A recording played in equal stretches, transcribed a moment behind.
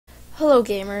Hello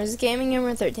gamers, Gaming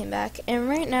Gamer 13 back, and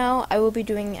right now I will be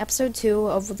doing episode 2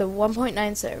 of the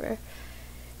 1.9 server.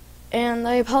 And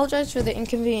I apologize for the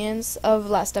inconvenience of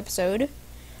last episode,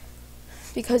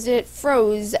 because it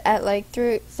froze at like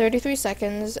 33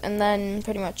 seconds, and then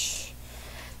pretty much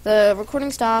the recording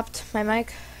stopped, my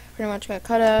mic pretty much got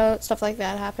cut out, stuff like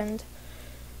that happened.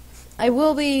 I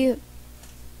will be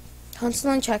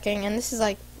constantly checking, and this is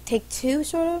like take 2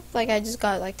 sort of, like I just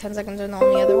got like 10 seconds in on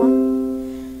the other one.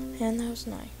 And that was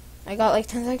 9. I got like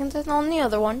 10 seconds on the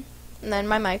other one, and then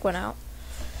my mic went out.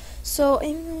 So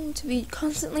I'm going to be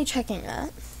constantly checking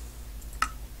that.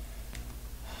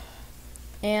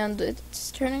 And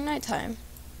it's turning nighttime.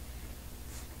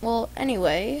 Well,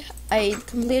 anyway, I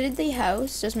completed the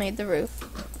house, just made the roof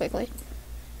quickly.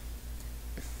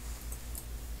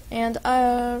 And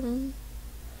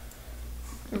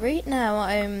right now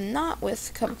I'm not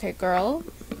with Cupcake Girl.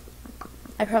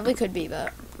 I probably could be,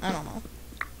 but I don't know.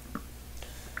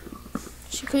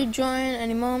 She could join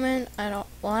any moment. I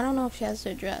don't know if she has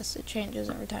the address. It changes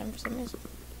every time for some reason.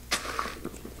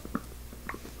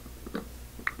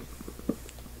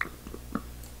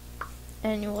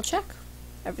 And you will check.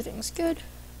 Everything's good.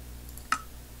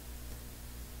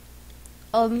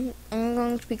 I'm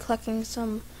going to be collecting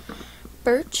some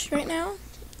birch right now.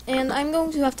 And I'm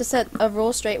going to have to set a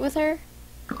rule straight with her.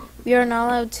 We are not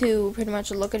allowed to pretty much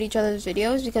look at each other's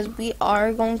videos because we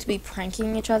are going to be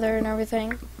pranking each other and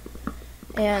everything.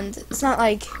 And it's not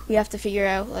like we have to figure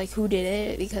out like who did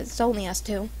it because it's only us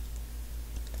two.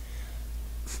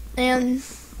 And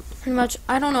pretty much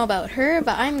I don't know about her,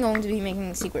 but I'm going to be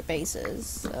making secret bases,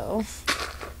 so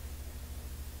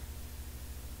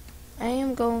I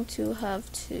am going to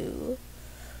have to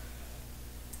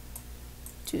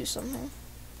do something.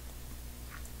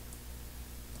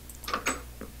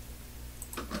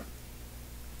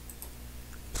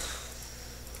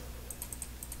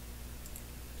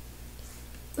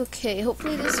 Okay,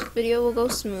 hopefully this video will go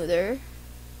smoother.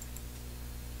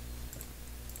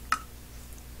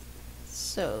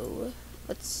 So,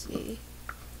 let's see.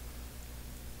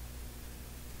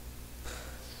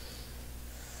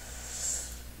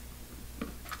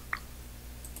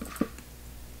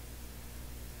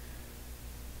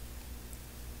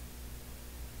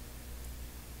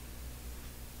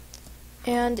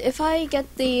 And if I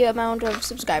get the amount of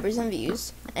subscribers and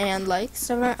views and likes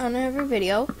on every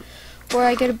video, where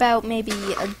I get about maybe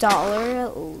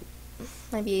 $1,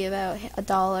 maybe about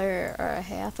 $1 or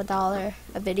half a dollar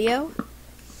a video,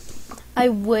 I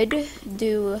would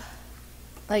do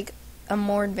like a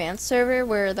more advanced server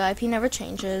where the IP never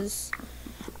changes.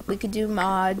 We could do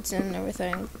mods and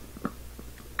everything,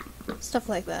 stuff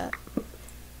like that.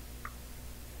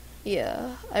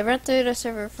 Yeah, I rented a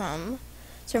server from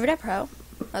Ep.2.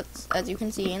 That's, as you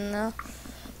can see in the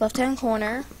left-hand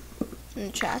corner in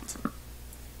the chat.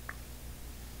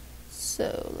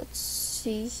 So let's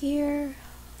see here.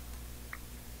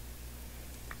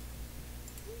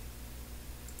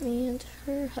 Me and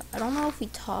her. I don't know if we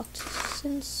talked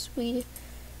since we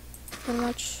pretty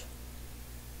much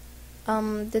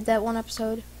did that one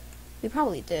episode. We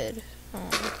probably did.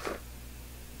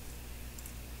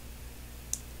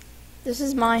 This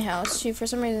is my house. She for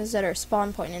some reason set her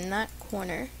spawn point in that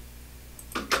corner.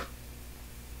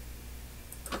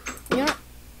 You know.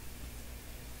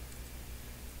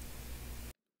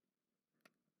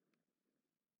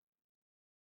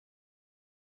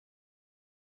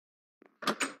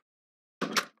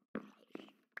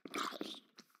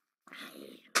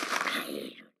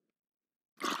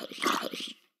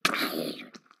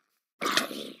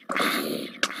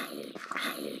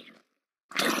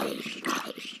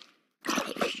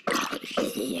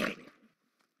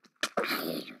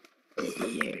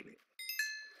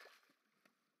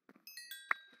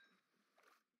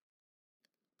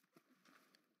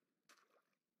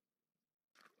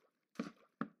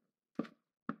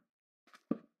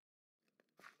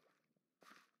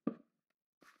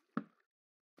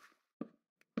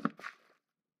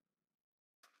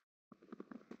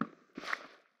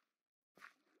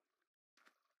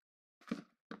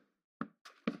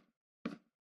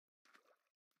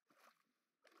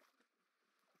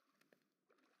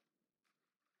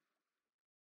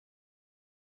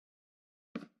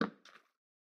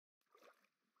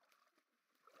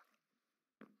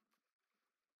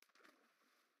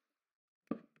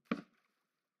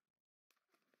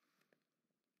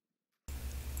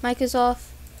 Mic is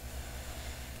off.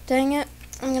 Dang it.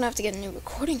 I'm gonna have to get a new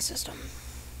recording system.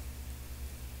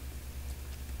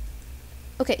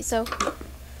 Okay, so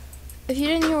if you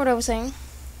didn't hear what I was saying,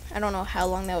 I don't know how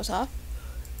long that was off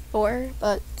for,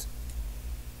 but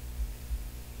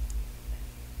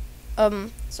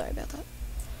sorry about that.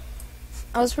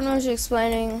 I was pretty much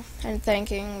explaining and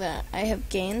thanking that I have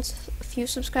gained a few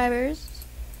subscribers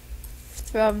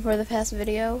for the past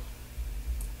video.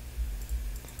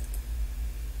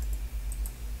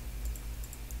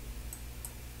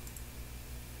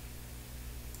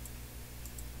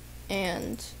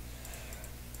 And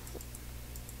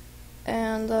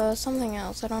something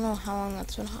else. I don't know how long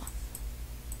that's been off.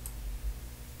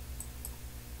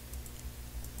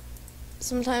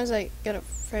 Sometimes I get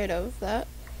afraid of that,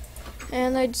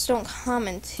 and I just don't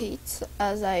commentate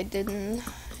as I did in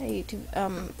a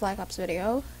YouTube Black Ops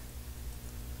video,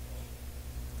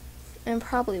 and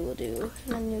probably will do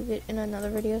in another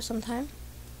video sometime.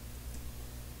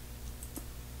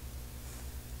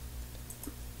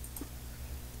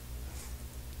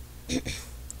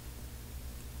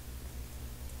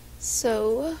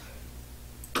 So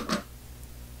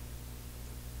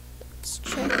let's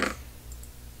check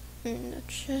in the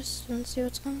chest and see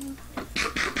what's going on.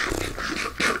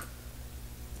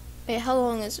 Wait, how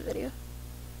long is the video?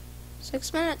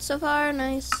 6 minutes so far,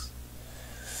 nice.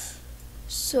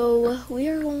 So we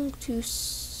are going to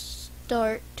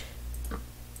start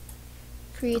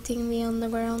creating the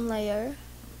underground layer.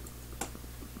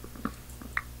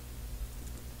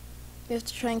 We have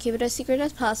to try and keep it as secret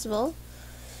as possible,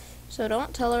 so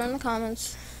don't tell her in the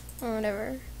comments or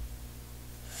whatever.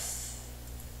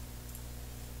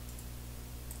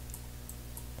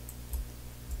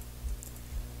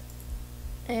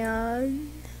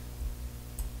 And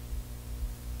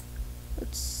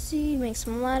let's see, make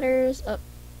some ladders. Oh,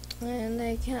 and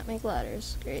they can't make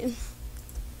ladders. Great.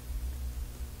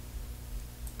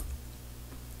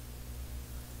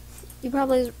 You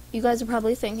guys are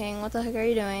probably thinking, what the heck are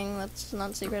you doing? That's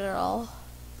not secret at all.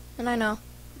 And I know.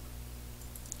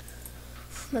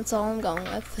 That's all I'm going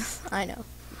with. I know.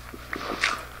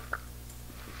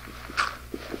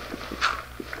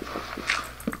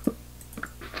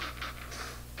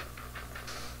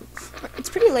 It's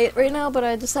pretty late right now, but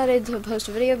I decided to post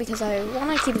a video because I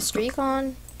want to keep a streak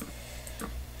on.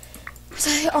 Because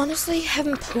I honestly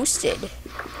haven't posted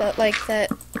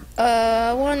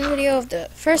one video of the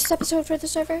first episode for the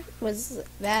server was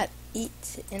that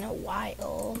eat in a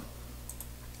while.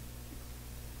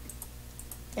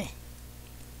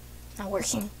 Not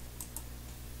working.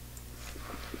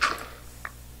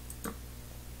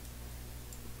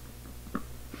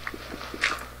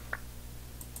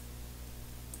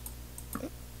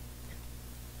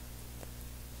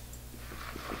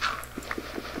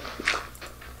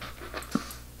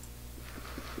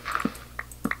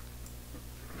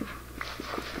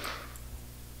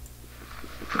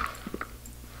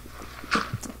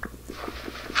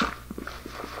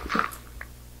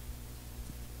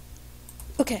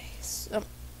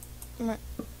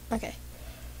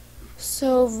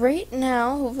 So right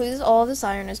now, hopefully all this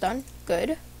iron is done.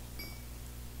 Good.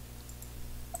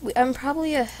 I'm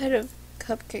probably ahead of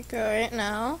Cupcake right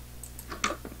now,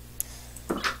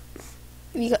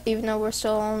 even though we're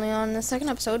still only on the second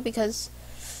episode, because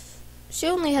she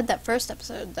only had that first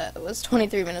episode that was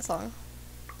 23 minutes long.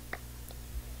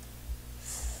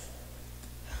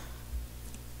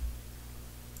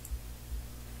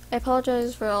 I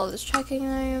apologize for all this checking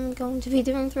I am going to be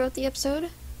doing throughout the episode.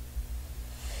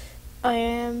 I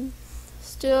am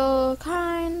still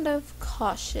kind of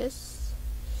cautious.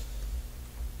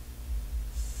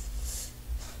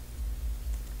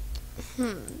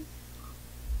 I'm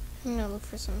gonna look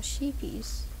for some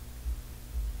sheepies.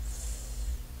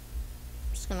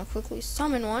 Just gonna quickly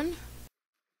summon one.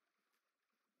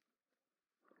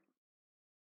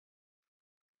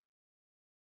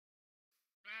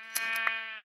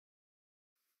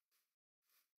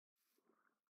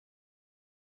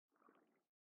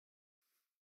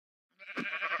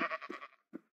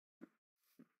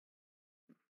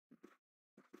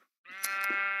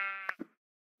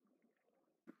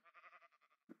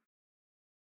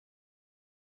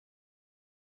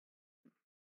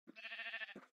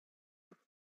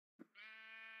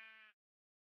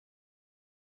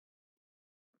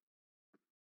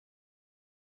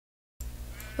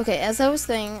 Okay, as I was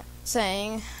saying,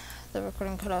 the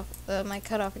recording cut off, the mic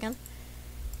cut off again.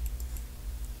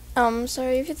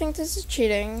 Sorry if you think this is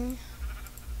cheating.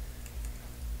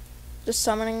 Just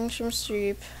summoning from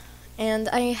Streep, and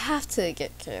I have to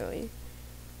get Kelly.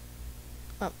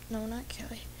 Oh, no, not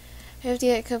Kelly. I have to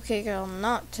get Cupcake Girl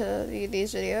not to read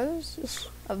these videos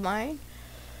of mine,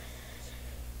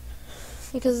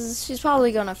 because she's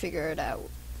probably gonna figure it out.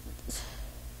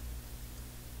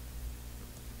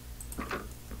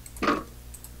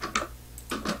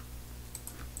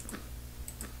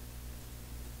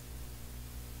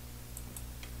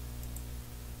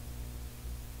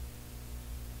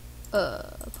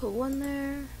 Put one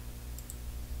there.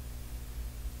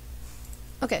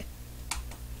 Okay.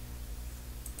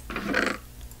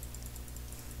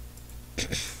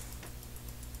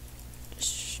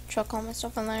 Just chuck all my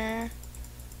stuff in there.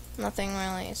 Nothing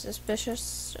really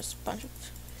suspicious, just a bunch of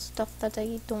stuff that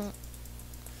I don't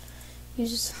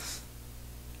use.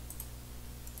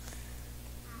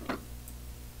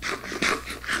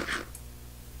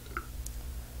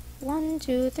 1,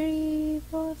 2, 3,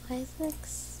 4, 5, 6,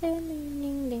 7,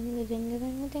 ding, ding, ding,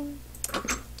 ding, ding.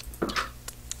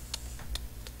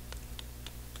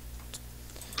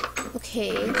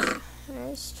 Okay,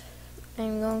 first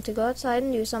I'm going to go outside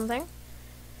and do something.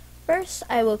 First,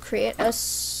 I will create a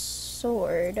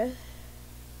sword.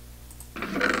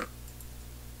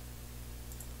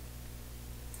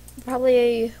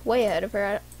 Probably way ahead of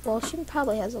her. Well, she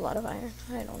probably has a lot of iron.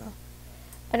 I don't know.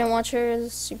 I didn't watch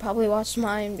hers. She probably watched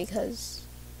mine because...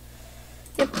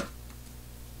 Yep.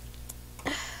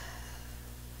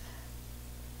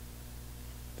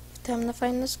 Time to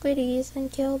find the squiddies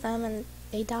and kill them and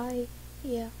they die.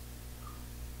 Yeah.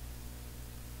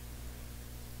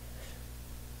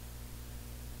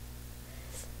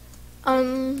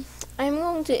 I'm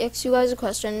going to ask you guys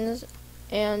questions,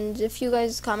 and if you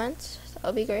guys comment,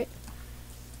 that'll be great.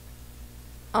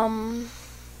 I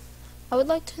would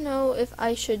like to know if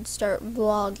I should start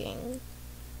vlogging.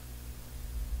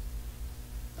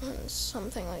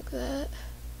 Something like that.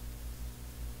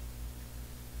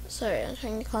 Sorry, I'm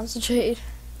trying to concentrate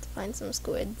to find some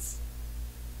squids.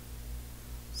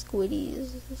 Squiddies.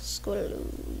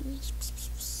 Squiddies.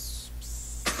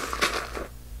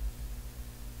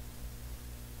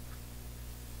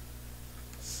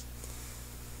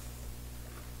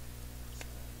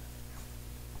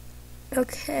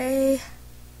 Okay.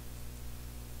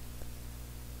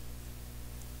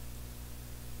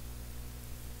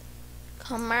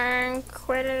 Come on,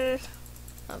 quitter.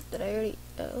 Oh, did I already?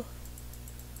 Oh.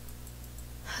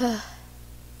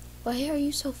 Why are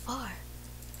you so far?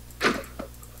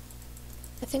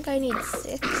 I think I need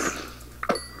 6.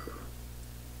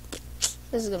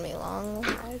 This is gonna be a long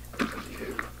ride.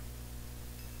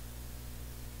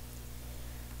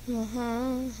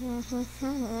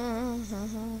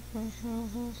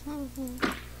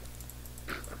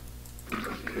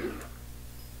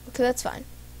 Okay, that's fine.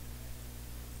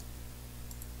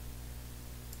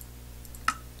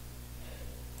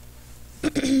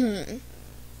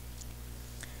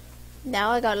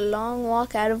 Now I got a long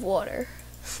walk out of water.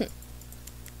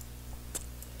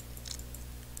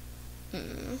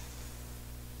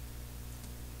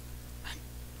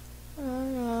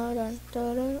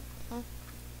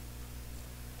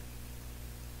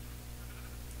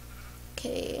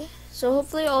 Okay, so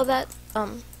hopefully all that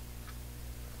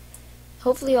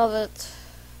hopefully all the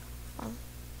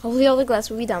glass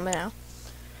will be done by now.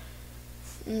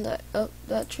 And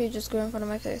that tree just grew in front of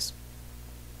my face.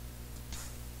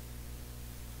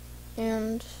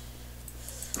 And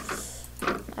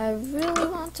I really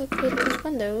want to put these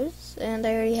windows, and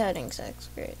I already had insects.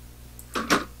 Great.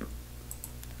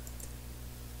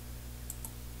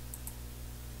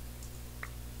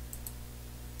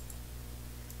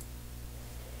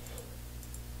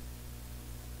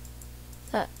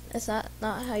 Is that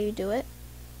not how you do it?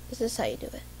 Is this how you do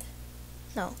it?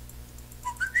 No.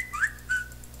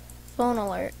 Phone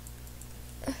alert.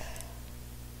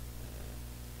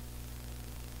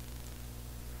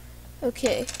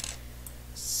 Okay.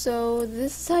 So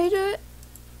this is how you do it?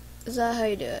 Is that how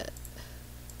you do it?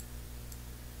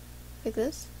 Like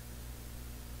this?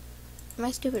 Am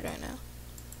I stupid right now?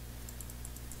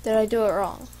 Did I do it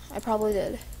wrong? I probably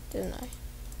did, didn't I?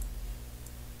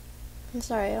 I'm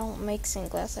sorry, I don't make stained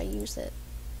glass, I use it.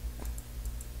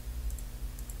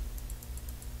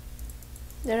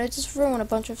 Did I just ruin a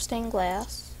bunch of stained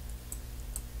glass?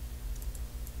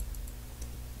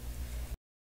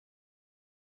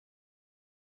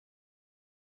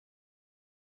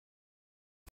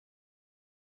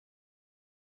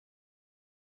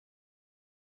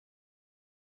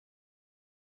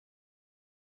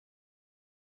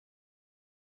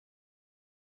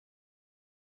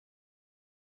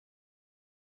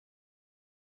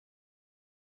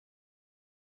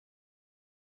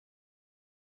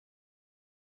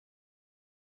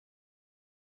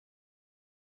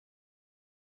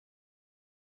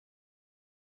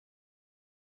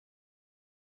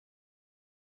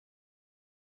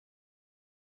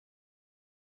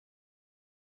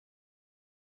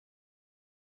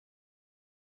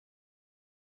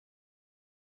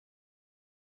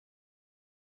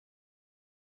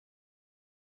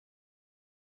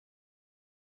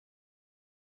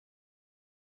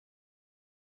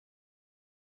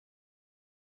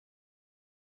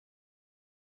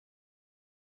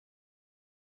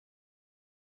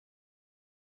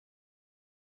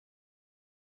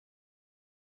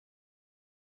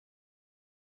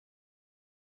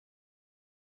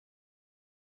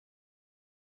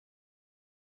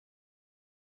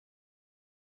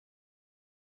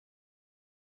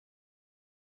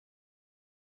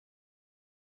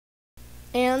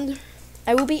 And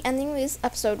I will be ending this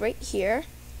episode right here.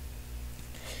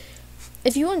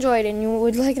 If you enjoyed and you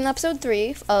would like an episode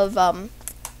 3 of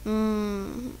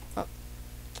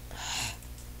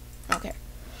okay,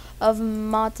 of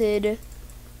modded,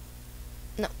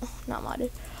 no, not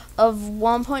modded, of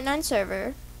 1.9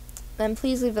 server, then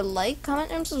please leave a like,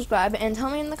 comment, and subscribe, and tell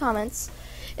me in the comments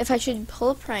if I should pull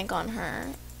a prank on her,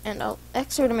 and I'll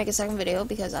ask her to make a second video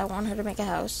because I want her to make a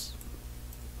house.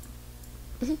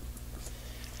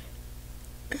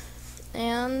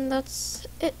 And that's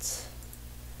it.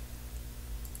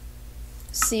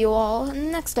 See you all in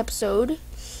the next episode.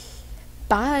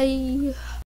 Bye.